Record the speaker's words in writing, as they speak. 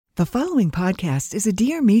The following podcast is a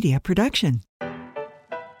Dear Media production.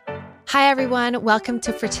 Hi, everyone. Welcome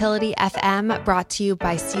to Fertility FM, brought to you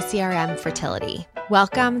by CCRM Fertility.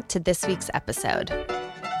 Welcome to this week's episode.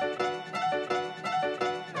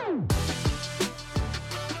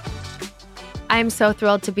 I'm so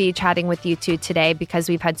thrilled to be chatting with you two today because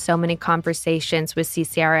we've had so many conversations with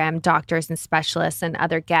CCRM doctors and specialists and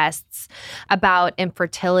other guests about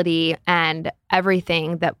infertility and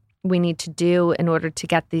everything that we need to do in order to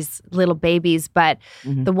get these little babies. But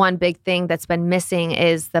the one big thing that's been missing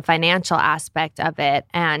is the financial aspect of it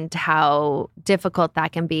and how difficult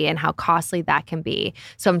that can be and how costly that can be.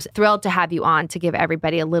 So I'm thrilled to have you on to give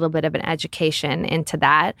everybody a little bit of an education into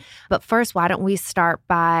that. But first, why don't we start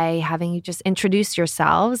by having you just introduce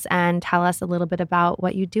yourselves and tell us a little bit about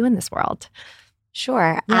what you do in this world.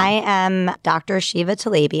 Sure. Yeah. I am Dr. Sheeva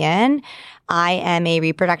Talebian. I am a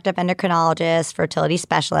reproductive endocrinologist, fertility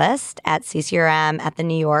specialist at CCRM at the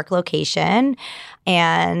New York location.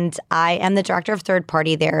 And I am the director of third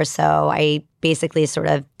party there. So I basically sort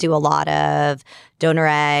of do a lot of donor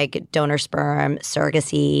egg, donor sperm,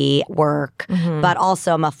 surrogacy work, but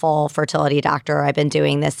also I'm a full fertility doctor. I've been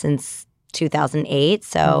doing this since 2008.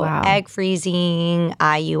 So egg freezing,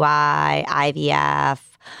 IUI, IVF,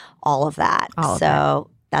 all of that.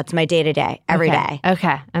 That's my day-to-day, every day.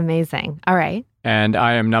 Okay, amazing. All right. And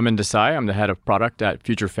I am Desai. I'm the head of product at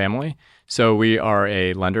Future Family. So we are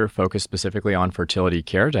a lender focused specifically on fertility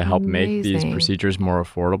care to help make these procedures more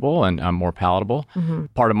affordable and more palatable.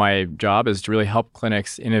 Part of my job is to really help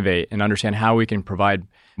clinics innovate and understand how we can provide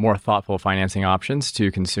more thoughtful financing options to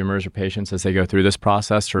consumers or patients as they go through this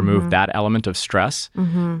process to remove that element of stress.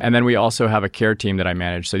 And then we also have a care team that I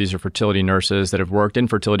manage. So these are fertility nurses that have worked in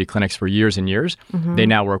fertility clinics for years and years. They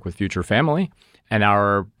now work with Future Family, and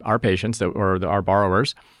our patients or our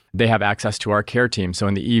borrowers, they have access to our care team. So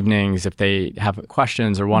in the evenings, if they have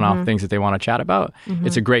questions or one-off things that they want to chat about,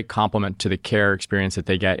 it's a great complement to the care experience that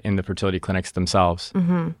they get in the fertility clinics themselves.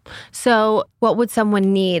 So what would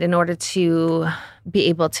someone need in order to be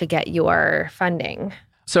able to get your funding?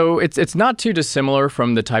 So it's not too dissimilar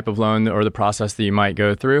from the type of loan or the process that you might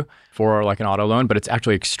go through for like an auto loan, but it's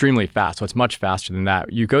actually extremely fast. So it's much faster than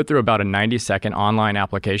that. You go through about a 90-second online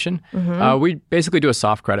application. We basically do a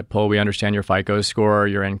soft credit pull. We understand your FICO score,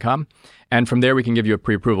 your income. And from there, we can give you a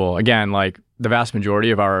pre-approval. Again, like the vast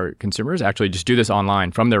majority of our consumers actually just do this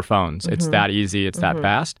online from their phones. It's that easy. It's that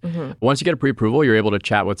fast. Once you get a pre-approval, you're able to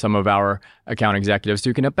chat with some of our account executives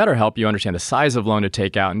who can better help you understand the size of loan to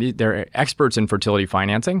take out. And they're experts in fertility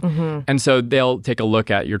financing. And so they'll take a look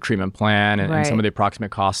at your treatment plan and some of the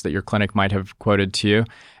approximate costs that your clinic might have quoted to you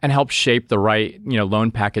and help shape the right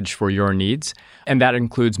loan package for your needs. And that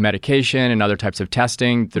includes medication and other types of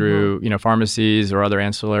testing through pharmacies or other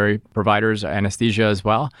ancillary providers, anesthesia as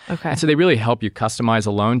well. And so they really help you customize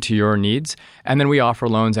a loan to your needs. And then we offer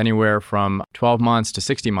loans anywhere from 12 months to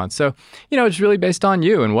 60 months. So, it's really based on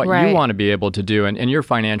you and what you want to be able to do and your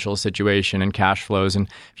financial situation and cash flows. And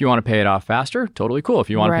if you want to pay it off faster, totally cool. If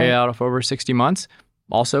you want to pay it off over 60 months,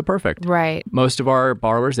 also perfect. Most of our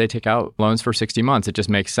borrowers, they take out loans for 60 months. It just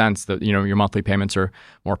makes sense that, your monthly payments are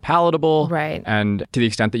more palatable. And to the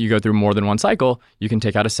extent that you go through more than one cycle, you can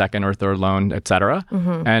take out a second or third loan, et cetera.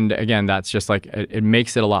 And again, that's just like, it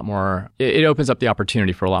makes it a lot more, it opens up the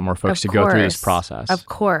opportunity for a lot more folks to go through this process. Of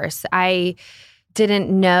course. I didn't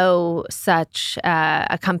know such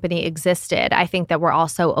a company existed. I think that we're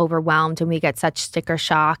also overwhelmed and we get such sticker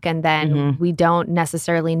shock, and then we don't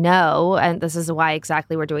necessarily know, and this is why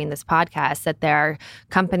exactly we're doing this podcast, that there are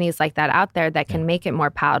companies like that out there that can make it more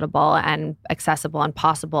palatable and accessible and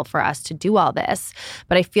possible for us to do all this.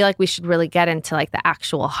 But I feel like we should really get into like the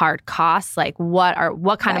actual hard costs, like what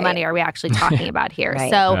kind of money are we actually talking about here?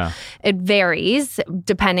 So it varies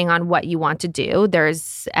depending on what you want to do.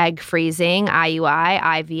 There's egg freezing, IUI,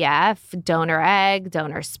 IVF, donor egg,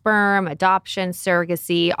 donor sperm, adoption,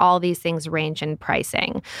 surrogacy, all these things range in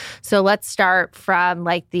pricing. So let's start from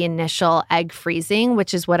like the initial egg freezing,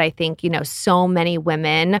 which is what I think, so many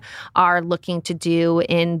women are looking to do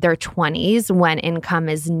in their 20s when income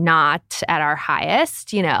is not at our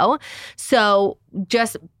highest, So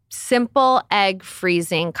just simple egg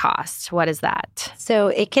freezing cost. What is that? So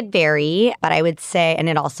it could vary, but I would say, and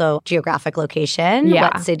it also geographic location.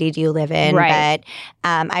 What city do you live in? But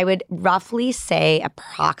I would roughly say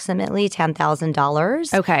approximately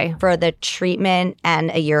 $10,000 for the treatment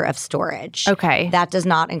and a year of storage. That does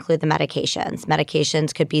not include the medications.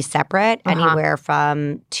 Medications could be separate, anywhere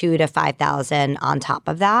from $2,000 to $5,000 on top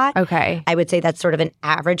of that. I would say that's sort of an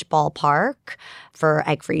average ballpark for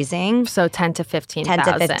egg freezing. So 10 to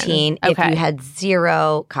 15,000. 15 if you had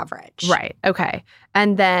zero coverage. Right. Okay.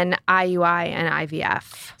 And then IUI and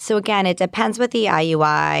IVF. So again, it depends with the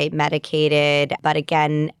IUI, medicated. But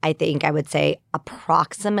again, I think I would say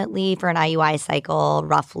approximately for an IUI cycle,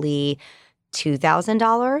 roughly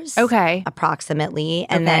 $2,000. Okay. Approximately.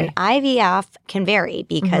 And then IVF can vary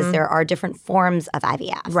because there are different forms of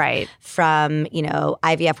IVF. Right. From,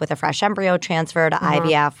 IVF with a fresh embryo transfer to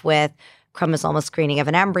IVF with chromosomal screening of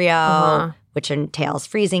an embryo, which entails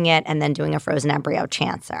freezing it and then doing a frozen embryo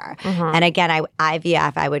transfer. And again,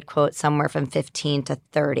 IVF, I would quote somewhere from 15 to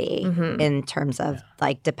 30 in terms of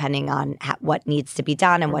depending on what needs to be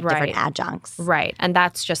done and what different adjuncts. Right. And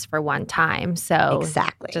that's just for one time. So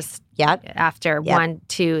exactly. Just after 1,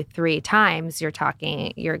 2, 3 times, you're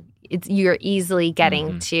talking, you're easily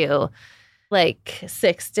getting to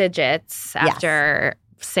 6 digits after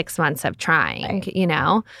 6 months of trying,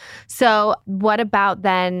 So what about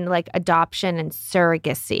then adoption and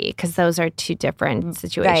surrogacy? Because those are two different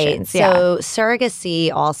situations. Right. So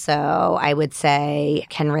surrogacy also, I would say,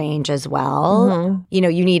 can range as well. You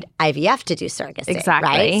need IVF to do surrogacy. Exactly.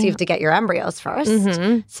 Right? So you have to get your embryos first.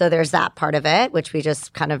 So there's that part of it, which we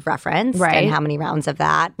just kind of referenced and how many rounds of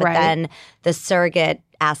that. But then the surrogate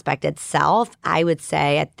aspect itself, I would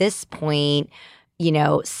say at this point,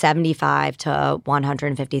 $75,000 to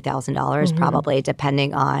 $150,000 probably,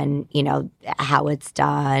 depending on, how it's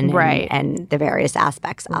done and the various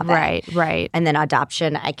aspects of it. Right. And then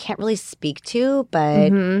adoption, I can't really speak to,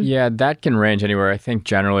 but yeah, that can range anywhere. I think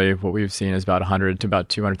generally what we've seen is about $100,000 to about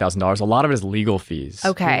 $200,000. A lot of it is legal fees.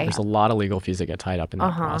 Okay. There's a lot of legal fees that get tied up in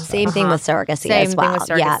that process. Same thing with surrogacy as well. Same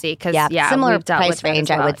thing with surrogacy, because similar price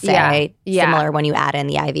range, I would say. Similar when you add in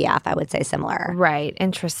the IVF, I would say similar. Right.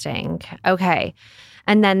 Interesting. Okay.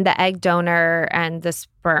 And then the egg donor and the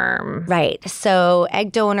sperm. Right. So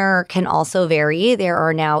egg donor can also vary. There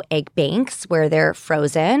are now egg banks where they're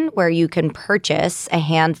frozen, where you can purchase a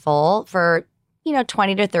handful for,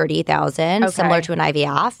 $20,000 to $30,000, similar to an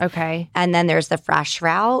IVF. Okay. And then there's the fresh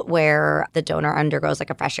route where the donor undergoes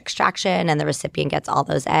a fresh extraction and the recipient gets all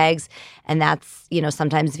those eggs. And that's,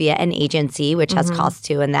 sometimes via an agency, which has costs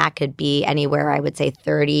too. And that could be anywhere, I would say,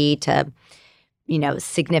 30 to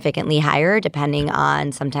significantly higher, depending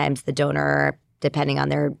on sometimes the donor, depending on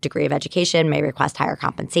their degree of education, may request higher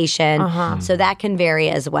compensation. So that can vary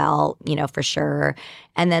as well, for sure.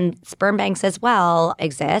 And then sperm banks as well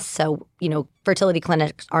exist. So, fertility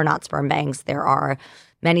clinics are not sperm banks. There are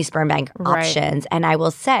many sperm bank options. And I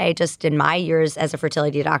will say, just in my years as a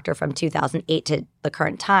fertility doctor from 2008 to the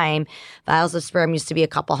current time, vials of sperm used to be a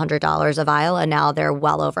couple $100 a vial, and now they're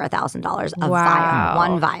well over $1,000 a vial,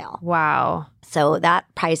 one vial. Wow. So that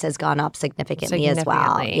price has gone up significantly as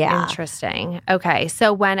well. Yeah. Interesting. Okay.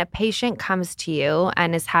 So when a patient comes to you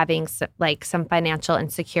and is having some financial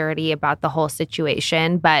insecurity about the whole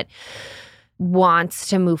situation, but wants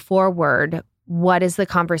to move forward, what is the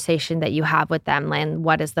conversation that you have with them, and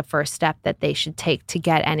what is the first step that they should take to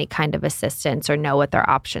get any kind of assistance or know what their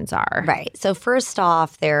options are? Right. So first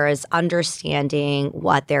off, there is understanding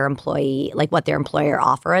what their employer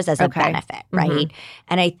offers as a benefit, right?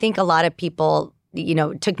 And I think a lot of people,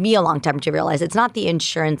 it took me a long time to realize it's not the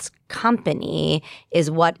insurance company,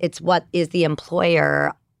 what is the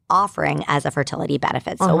employer offering as a fertility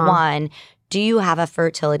benefit. So one, do you have a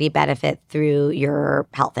fertility benefit through your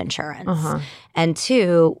health insurance? And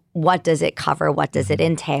two, what does it cover? What does it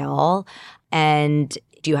entail? And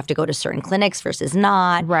do you have to go to certain clinics versus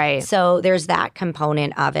not? Right. So there's that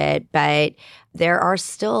component of it. But there are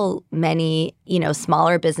still many,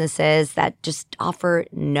 smaller businesses that just offer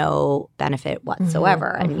no benefit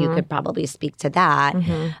whatsoever. And you could probably speak to that.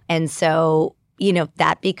 And so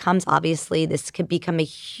that becomes, obviously, this could become a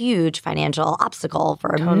huge financial obstacle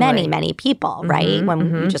for many, many people, right?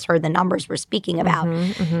 When we just heard the numbers we're speaking about.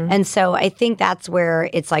 And so I think that's where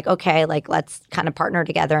it's okay, let's kind of partner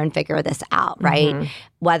together and figure this out, right?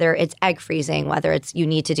 Whether it's egg freezing, whether it's you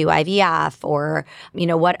need to do IVF or,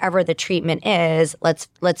 whatever the treatment is,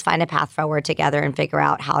 let's find a path forward together and figure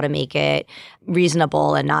out how to make it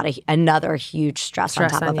reasonable and not another huge stress on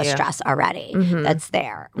top of a stress already that's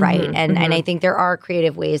there, right? And I think there are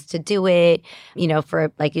creative ways to do it,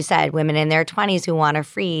 for, like you said, women in their 20s who want to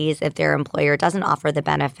freeze if their employer doesn't offer the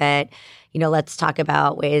benefit. Let's talk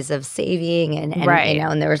about ways of saving and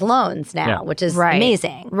and there's loans now, which is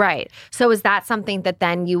amazing. Right. So is that something that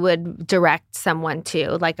then you would direct someone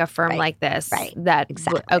to, like a firm like this? Right. That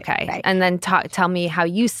exactly. Okay. Right. And then tell me how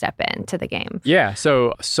you step into the game. Yeah.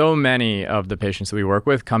 So many of the patients that we work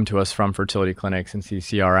with come to us from fertility clinics and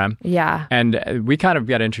CCRM. Yeah. And we kind of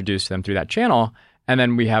get introduced to them through that channel. And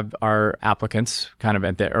then we have our applicants kind of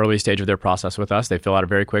at the early stage of their process with us. They fill out a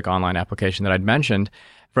very quick online application that I'd mentioned.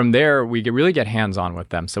 From there, we really get hands-on with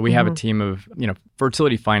them. So we have a team of,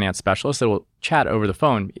 fertility finance specialists that will chat over the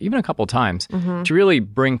phone, even a couple of times, to really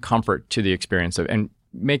bring comfort to the experience and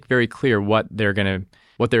make very clear what their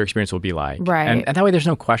experience will be like. Right. And that way there's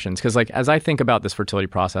no questions. Because as I think about this fertility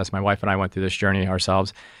process, my wife and I went through this journey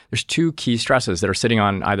ourselves. There's two key stresses that are sitting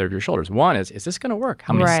on either of your shoulders. One is this going to work?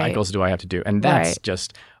 How many cycles do I have to do? And that's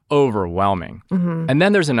just overwhelming. And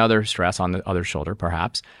then there's another stress on the other shoulder,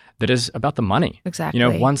 perhaps, that is about the money. Exactly.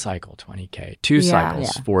 One cycle, $20K, two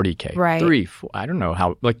cycles, $40K, 3, 4, I don't know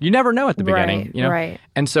how, you never know at the beginning, Right.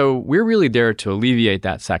 And so we're really there to alleviate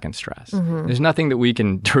that second stress. There's nothing that we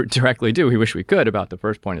can directly do. We wish we could about the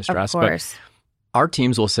first point of stress. Of course. But our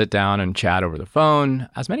teams will sit down and chat over the phone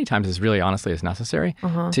as many times as really honestly is necessary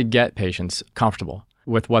to get patients comfortable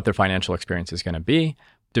with what their financial experience is going to be,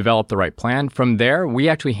 develop the right plan. From there, we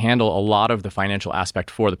actually handle a lot of the financial aspect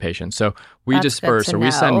for the patient. So we disperse or we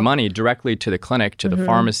send money directly to the clinic, to the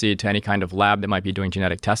pharmacy, to any kind of lab that might be doing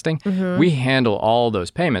genetic testing. We handle all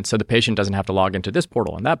those payments so the patient doesn't have to log into this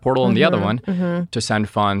portal and that portal and the other one to send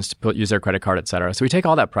funds, to use their credit card, et cetera. So we take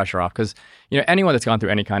all that pressure off because anyone that's gone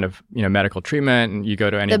through any kind of medical treatment and you go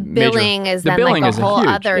to any the billing is then like a whole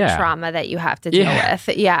other trauma that you have to deal with.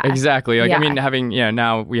 Yeah, exactly. I mean, having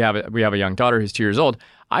now we have a young daughter who's 2 years old.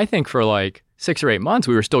 I think for 6 or 8 months,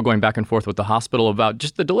 we were still going back and forth with the hospital about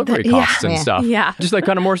just the delivery costs and stuff. Yeah. Just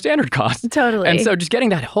kind of more standard costs. Totally. And so just getting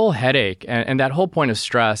that whole headache and that whole point of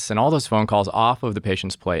stress and all those phone calls off of the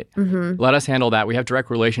patient's plate. Let us handle that. We have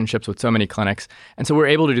direct relationships with so many clinics. And so we're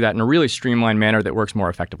able to do that in a really streamlined manner that works more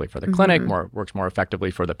effectively for the clinic, works more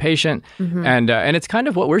effectively for the patient. And it's kind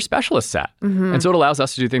of what we're specialists at. And so it allows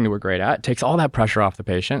us to do things that we're great at. It takes all that pressure off the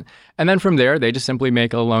patient. And then from there, they just simply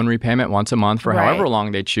make a loan repayment once a month for however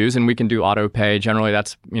long they choose. And we can do auto pay. Generally,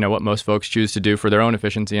 that's what most folks choose to do for their own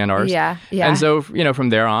efficiency and ours. Yeah. And so from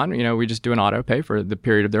there on, we just do an auto pay for the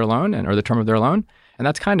period of their loan or the term of their loan. And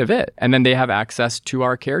that's kind of it. And then they have access to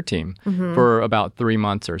our care team for about 3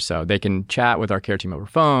 months or so. They can chat with our care team over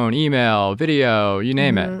phone, email, video, you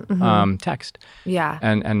name it, text. Yeah.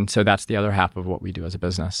 And so that's the other half of what we do as a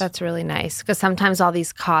business. That's really nice because sometimes all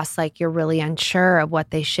these costs, you're really unsure of what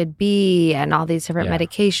they should be and all these different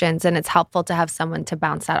medications. And it's helpful to have someone to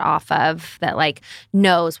bounce that off of that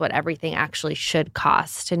knows what everything actually should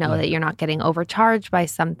cost, to know that you're not getting overcharged by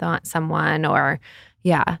someone or...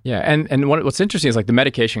 Yeah. Yeah. And what's interesting is the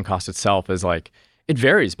medication cost itself is it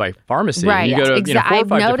varies by pharmacy. Right. You go to 4 or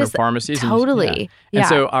 5 different pharmacies. Totally. And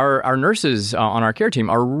so our nurses on our care team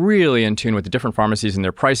are really in tune with the different pharmacies and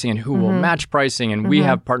their pricing and who will match pricing. And we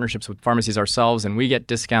have partnerships with pharmacies ourselves and we get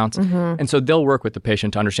discounts. And so they'll work with the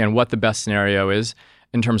patient to understand what the best scenario is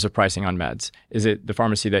in terms of pricing on meds. Is it the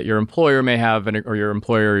pharmacy that your employer may have or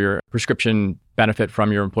your prescription benefit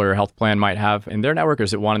from your employer health plan might have in their network? Or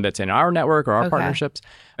is it one that's in our network or our partnerships?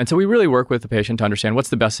 And so we really work with the patient to understand what's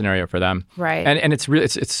the best scenario for them. Right. And it's really,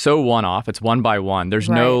 it's so one-off. It's one by one. There's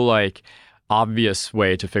no obvious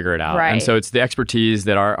way to figure it out. Right. And so it's the expertise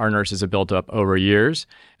that our nurses have built up over years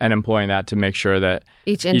and employing that to make sure that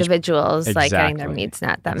each individual is getting their needs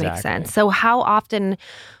met. That makes sense. So how often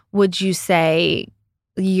would you say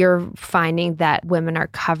you're finding that women are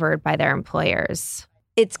covered by their employers?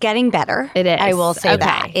 It's getting better. It is. I will say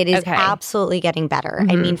that. It is absolutely getting better.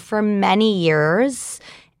 I mean, for many years,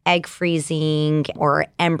 egg freezing or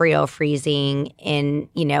embryo freezing in,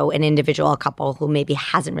 an individual couple who maybe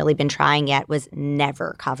hasn't really been trying yet was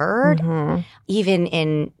never covered. Even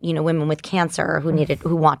in, women with cancer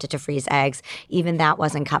who wanted to freeze eggs, even that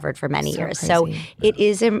wasn't covered for many years. Crazy. So it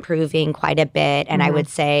is improving quite a bit. And I would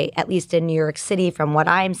say, at least in New York City, from what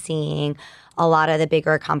I'm seeing, a lot of the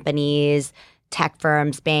bigger companies, tech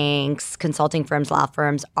firms, banks, consulting firms, law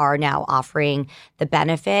firms are now offering the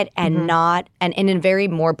benefit and and in a very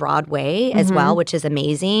more broad way as well, which is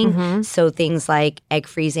amazing. So things like egg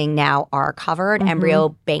freezing now are covered.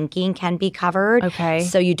 Embryo banking can be covered. Okay.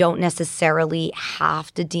 So you don't necessarily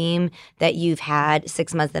have to deem that you've had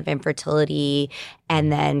 6 months of infertility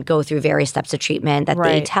and then go through various steps of treatment that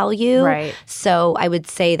they tell you. Right. So I would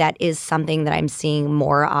say that is something that I'm seeing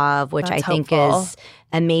more of, which That's I think helpful. is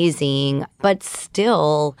amazing. But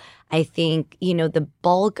still, I think, the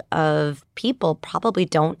bulk of people probably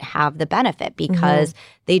don't have the benefit because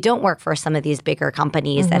they don't work for some of these bigger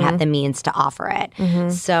companies that have the means to offer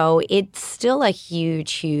it. So it's still a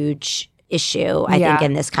huge, huge issue, I think,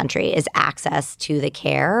 in this country is access to the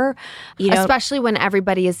care. Especially when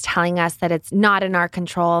everybody is telling us that it's not in our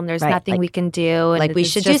control and there's nothing we can do. And we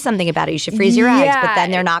should do something about it. You should freeze your eggs, but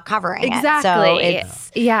then they're not covering exactly. it.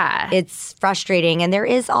 So it's frustrating. And there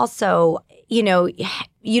is also,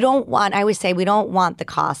 you don't want, I always say we don't want the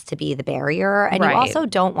cost to be the barrier. And you also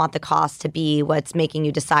don't want the cost to be what's making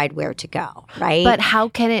you decide where to go, right? But how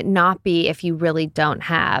can it not be if you really don't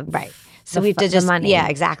have So we have to just, money? Yeah,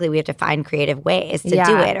 exactly. We have to find creative ways to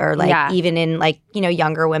do it. Or even in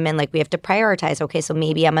younger women, we have to prioritize. Okay, so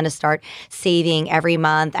maybe I'm going to start saving every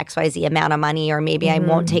month XYZ amount of money, or maybe I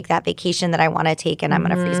won't take that vacation that I want to take and I'm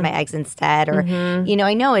going to freeze my eggs instead. Or,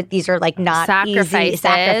 I know these are not easy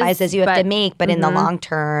sacrifices you have to make, but in the long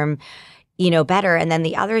term, better. And then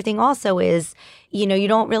the other thing also is, you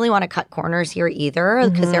don't really want to cut corners here either,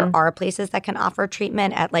 because there are places that can offer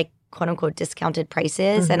treatment at quote unquote discounted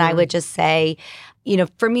prices. And I would just say,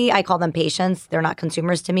 for me, I call them patients. They're not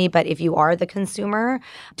consumers to me. But if you are the consumer,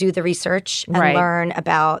 do the research and learn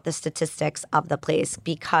about the statistics of the place,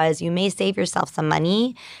 because you may save yourself some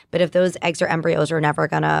money. But if those eggs or embryos are never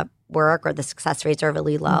going to work, or the success rates are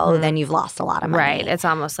really low, then you've lost a lot of money. Right. It's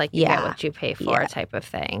almost like you get what you pay for type of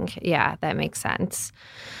thing. Yeah, that makes sense.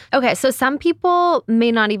 Okay, so some people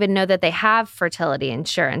may not even know that they have fertility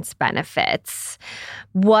insurance benefits.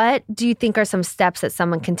 What do you think are some steps that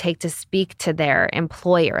someone can take to speak to their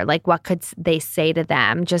employer? What could they say to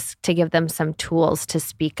them just to give them some tools to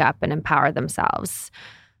speak up and empower themselves?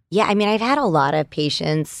 Yeah, I've had a lot of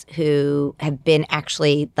patients who have been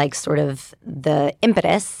actually sort of the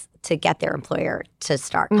impetus to get their employer to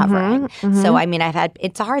start covering. So, I've had,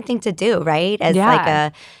 it's a hard thing to do, right? As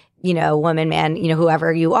a woman, man,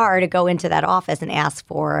 whoever you are, to go into that office and ask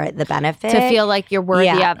for the benefit. To feel like you're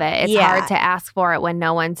worthy of it. It's hard to ask for it when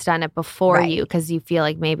no one's done it before you, because you feel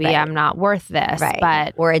like maybe I'm not worth this.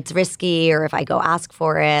 But or it's risky, or if I go ask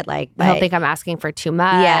for it, I don't think I'm asking for too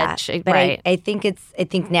much. Yeah, but I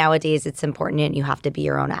think nowadays it's important, and you have to be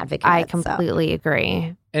your own advocate. I completely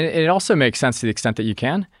agree. And it also makes sense to the extent that you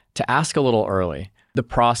can to ask a little early. The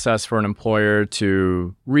process for an employer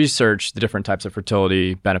to research the different types of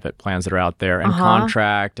fertility benefit plans that are out there and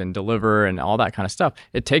contract and deliver and all that kind of stuff,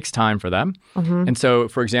 it takes time for them. And so,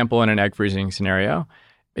 for example, in an egg freezing scenario,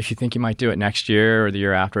 if you think you might do it next year or the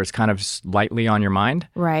year after, it's kind of lightly on your mind.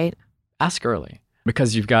 Right. Ask early,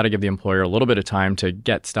 because you've got to give the employer a little bit of time to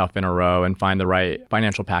get stuff in a row and find the right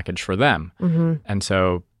financial package for them. And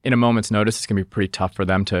so in a moment's notice, it's going to be pretty tough for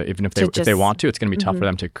them to, even if they want to, it's going to be tough for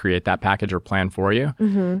them to create that package or plan for you.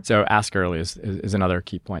 So ask early is another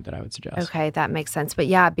key point that I would suggest. Okay, that makes sense. But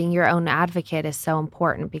yeah, being your own advocate is so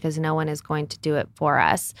important, because no one is going to do it for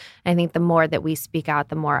us. I think the more that we speak out,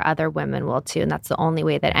 the more other women will too. And that's the only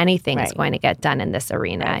way that anything is going to get done in this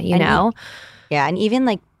arena, you know? Yeah, and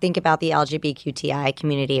even think about the LGBTQI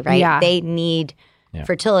community, right? Yeah. They need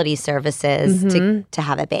fertility services to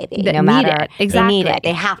have a baby. They no matter need it. Exactly. They need it.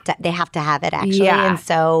 They have to have it, actually. And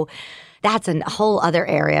so that's a whole other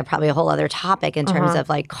area, probably a whole other topic in terms of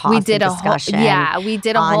cost and discussion. We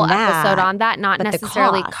did a whole episode on that. Not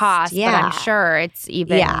necessarily cost, but I'm sure it's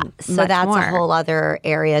even so much that's more. a whole other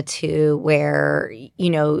area too, where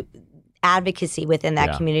advocacy within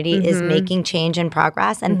that community is making change and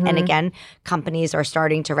progress. And again, companies are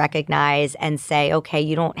starting to recognize and say, okay,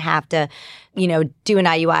 you don't have to, do an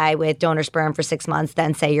IUI with donor sperm for 6 months,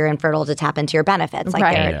 then say you're infertile to tap into your benefits.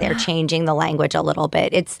 They're changing the language a little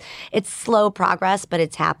bit. It's slow progress, but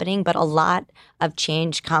it's happening. But a lot of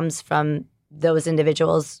change comes from those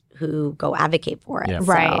individuals who go advocate for it.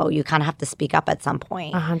 So you kind of have to speak up at some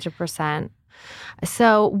point. 100%.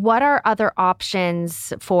 So what are other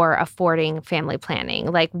options for affording family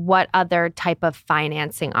planning? What other type of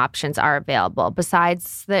financing options are available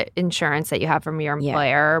besides the insurance that you have from your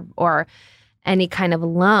employer or any kind of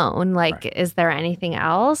loan? Is there anything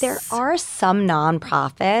else? There are some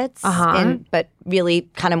nonprofits, but really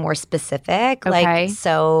kind of more specific. Okay.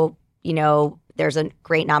 There's a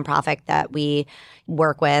great nonprofit that we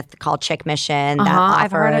work with called Chick Mission that offers.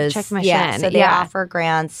 I've heard of Chick Mission. Yeah, so they offer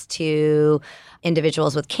grants to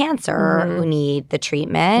individuals with cancer who need the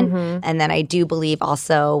treatment. And then I do believe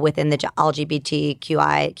also within the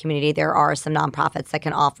LGBTQI community, there are some nonprofits that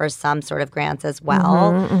can offer some sort of grants as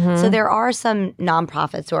well. So there are some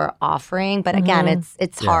nonprofits who are offering, but again,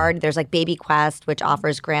 it's hard. There's Baby Quest, which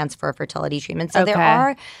offers grants for fertility treatment. So there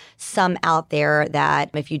are some out there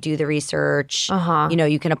that if you do the research,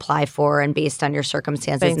 you can apply for, and based on your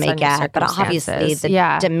circumstances may get. But obviously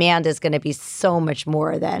the demand is going to be so much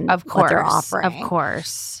more than what they're offering. Of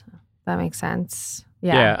course. That makes sense.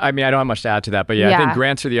 Yeah. I don't have much to add to that, but I think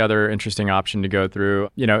grants are the other interesting option to go through.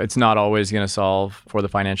 It's not always going to solve for the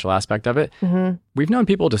financial aspect of it. We've known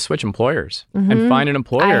people to switch employers and find an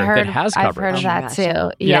employer that has coverage. I've heard of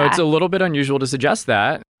that too. It's a little bit unusual to suggest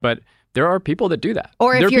that, but there are people that do that.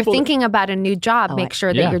 Or there if you're thinking about a new job, make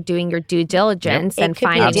sure that you're doing your due diligence and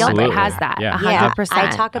finding one that has that. 100%.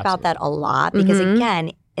 I talk about that a lot because,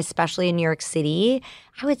 again, especially in New York City,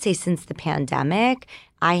 I would say since the pandemic,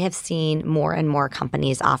 I have seen more and more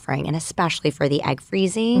companies offering, and especially for the egg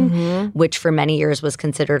freezing, which for many years was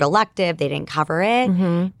considered elective. They didn't cover it.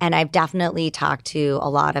 And I've definitely talked to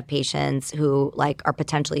a lot of patients who like are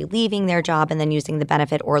potentially leaving their job and then using the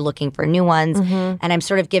benefit or looking for new ones. And I'm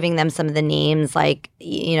sort of giving them some of the names, like,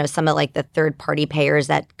 you know, some of like the third-party payers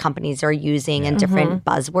that companies are using and different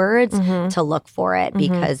buzzwords to look for it.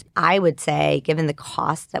 Because I would say, given the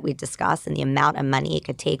cost that we discussed and the amount of money it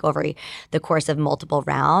could take over the course of multiple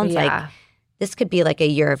rounds, like this could be like a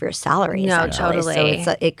year of your salary. No, totally.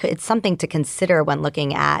 So it's something to consider when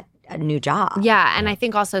looking at a new job. Yeah, and I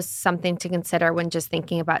think also something to consider when just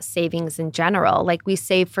thinking about savings in general. Like we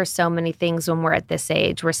save for so many things when we're at this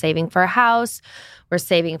age. We're saving for a house, we're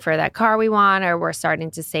saving for that car we want, or we're starting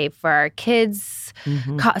to save for our kids'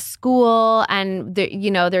 school. And,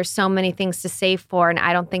 there's so many things to save for. And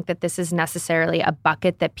I don't think that this is necessarily a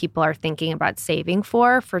bucket that people are thinking about saving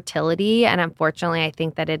for, fertility. And unfortunately, I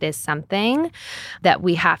think that it is something that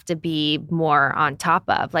we have to be more on top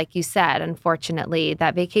of. Like you said, unfortunately,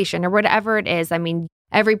 that vacation or whatever it is, I mean,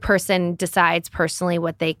 every person decides personally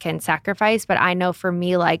what they can sacrifice. But I know for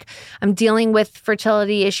me, like I'm dealing with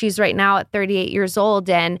fertility issues right now at 38 years old.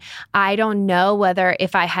 And I don't know whether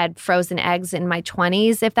if I had frozen eggs in my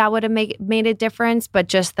 20s, if that would have made a difference. But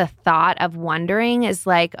just the thought of wondering is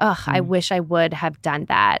like, I wish I would have done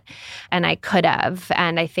that. And I could have.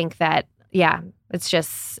 And I think that,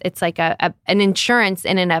 it's like an insurance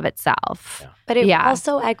in and of itself. Yeah. But it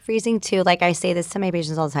also egg freezing too. Like I say this to my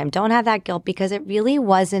patients all the time, don't have that guilt because it really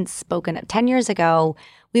wasn't spoken of. 10 years ago,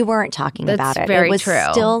 we weren't talking about it. Very it was true.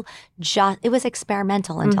 Still it was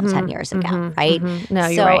experimental until 10 years ago, right? No,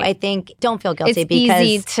 you're right. So I think don't feel guilty it's because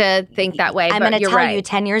easy to think that way. I'm going to tell you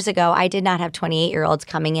 10 years ago, I did not have 28-year-olds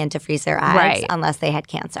coming in to freeze their eggs unless they had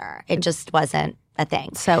cancer. It just wasn't a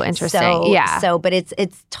thing. So interesting. But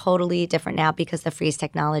it's totally different now because the freeze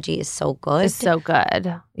technology is so good. It's so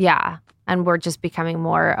good. Yeah. And we're just becoming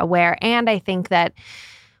more aware. And I think that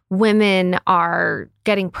women are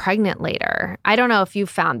getting pregnant later. I don't know if you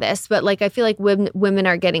found this, but like I feel like women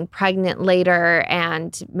are getting pregnant later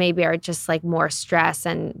and maybe are just like more stressed.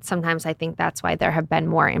 And sometimes I think that's why there have been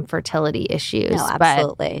more infertility issues. No,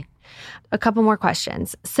 absolutely. But a couple more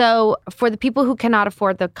questions. So for the people who cannot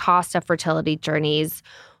afford the cost of fertility journeys,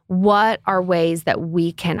 what are ways that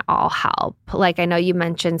we can all help? Like I know you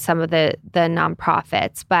mentioned some of the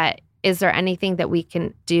nonprofits, but is there anything that we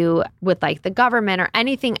can do with like the government or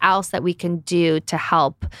anything else that we can do to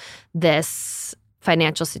help this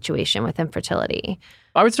financial situation with infertility?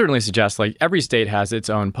 I would certainly suggest like every state has its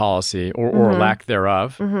own policy or lack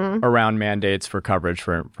thereof around mandates for coverage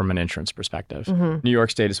from an insurance perspective. New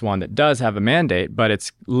York State is one that does have a mandate, but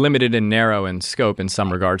it's limited and narrow in scope in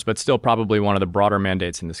some regards, but still probably one of the broader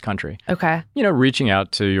mandates in this country. Okay. Reaching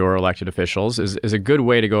out to your elected officials is a good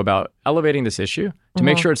way to go about elevating this issue to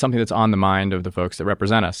make sure it's something that's on the mind of the folks that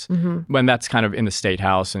represent us when that's kind of in the state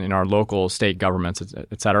house and in our local state governments,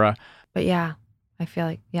 et cetera. But yeah, I feel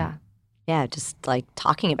like, Yeah, just like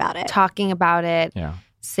talking about it.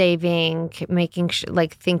 Saving, making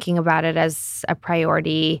like thinking about it as a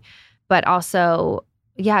priority, but also,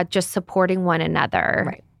 just supporting one another.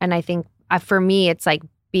 Right. And I think for me, it's like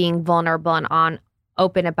being vulnerable and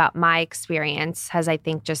open about my experience has, I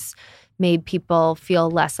think, just made people feel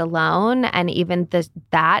less alone. And even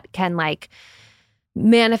that can like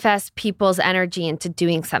manifest people's energy into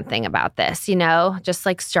doing something about this, just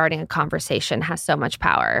like starting a conversation has so much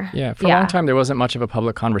power. Yeah. For a long time, there wasn't much of a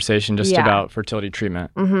public conversation just about fertility treatment.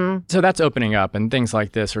 So that's opening up and things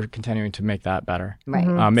like this are continuing to make that better.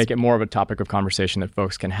 Right. Make it more of a topic of conversation that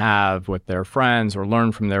folks can have with their friends or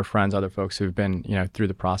learn from their friends, other folks who've been, through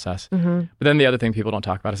the process. But then the other thing people don't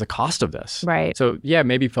talk about is the cost of this. Right. So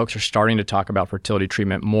maybe folks are starting to talk about fertility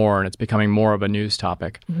treatment more and it's becoming more of a news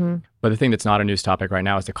topic. But the thing that's not a news topic right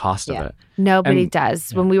now is the cost of it. Nobody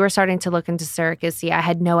does. When we were starting to look into surrogacy, I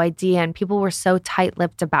had no idea. And people were so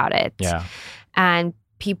tight-lipped about it. Yeah. And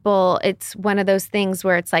it's one of those things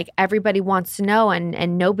where it's like everybody wants to know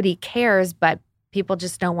and nobody cares, but people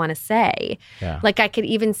just don't want to say. Yeah. Like I could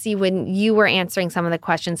even see when you were answering some of the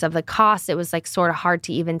questions of the cost, it was like sort of hard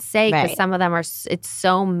to even say because some of them it's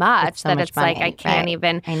so much that it's money, like I can't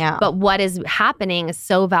even. I know. But what is happening is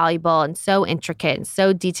so valuable and so intricate and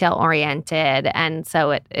so detail oriented, and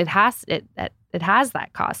so it has that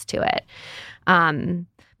cost to it.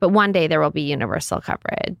 But one day there will be universal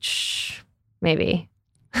coverage, maybe.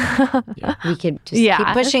 We could just keep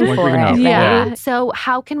pushing for it. Right? Yeah. So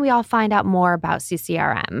how can we all find out more about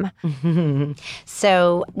CCRM?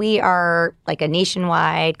 So we are like a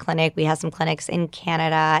nationwide clinic. We have some clinics in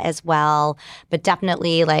Canada as well, but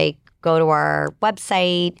definitely like go to our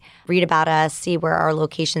website, read about us, see where our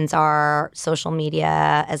locations are, social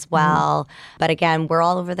media as well. But again, we're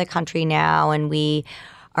all over the country now, and we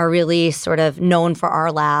are really sort of known for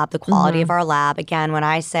our lab, the quality of our lab. Again,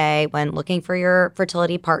 when looking for your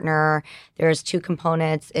fertility partner, there's two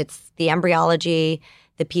components. It's the embryology,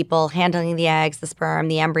 the people handling the eggs, the sperm,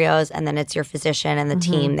 the embryos, and then it's your physician and the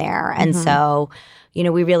team there. And so,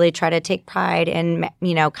 we really try to take pride in,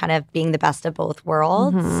 kind of being the best of both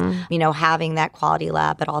worlds, having that quality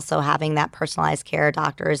lab, but also having that personalized care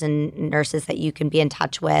doctors and nurses that you can be in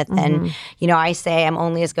touch with. And, I say I'm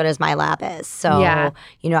only as good as my lab is. So,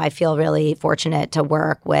 I feel really fortunate to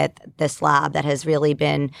work with this lab that has really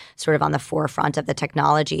been sort of on the forefront of the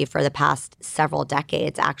technology for the past several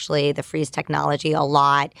decades. Actually, the freeze technology, a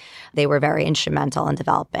lot, they were very instrumental in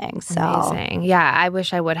developing. So. Amazing. Yeah, I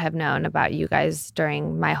wish I would have known about you guys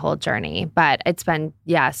during my whole journey. But it's been,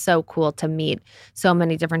 so cool to meet so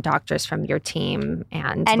many different doctors from your team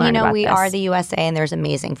and learn about we this. are the USA and there's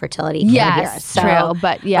amazing fertility care here. So, true.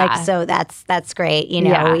 But so that's great.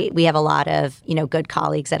 We have a lot of, good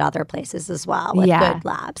colleagues at other places as well with good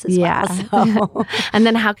labs as well. So. And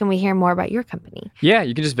then how can we hear more about your company? Yeah,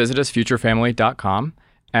 you can just visit us, futurefamily.com.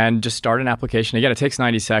 And just start an application. Again, it takes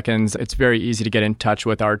 90 seconds. It's very easy to get in touch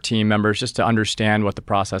with our team members just to understand what the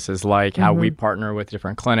process is like, how we partner with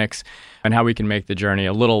different clinics, and how we can make the journey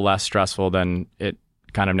a little less stressful than it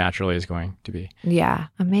kind of naturally is going to be. Yeah,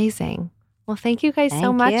 amazing. Well, thank you guys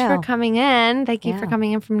so much for coming in. Thank you for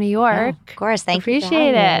coming in from New York. Yeah, of course.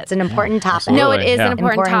 Appreciate it. It's an important topic. Absolutely. No, it is an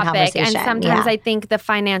important topic. And conversation. sometimes I think the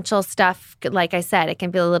financial stuff, like I said, it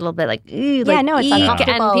can feel a little bit like, it's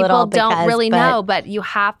uncomfortable and people don't really know, but you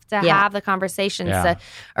have to have the conversations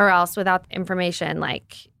or else without information,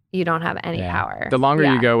 like you don't have any power. The longer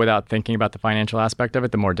you go without thinking about the financial aspect of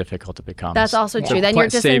it, the more difficult it becomes. That's also true. Then you're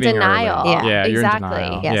just in denial. Yeah, you're in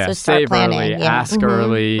denial. Yeah, so start planning. Early, ask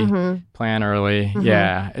early, plan early.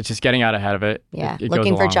 Yeah, it's just getting out ahead of it. Yeah, it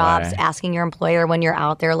looking for jobs, way. asking your employer when you're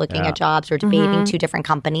out there looking at jobs or debating two different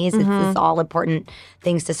companies. It's all important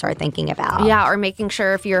things to start thinking about. Yeah, or making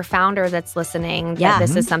sure if you're a founder that's listening that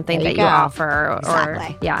this is something that you offer.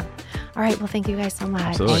 Exactly. All right, well, thank you guys so much.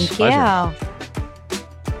 Absolutely. Thank you.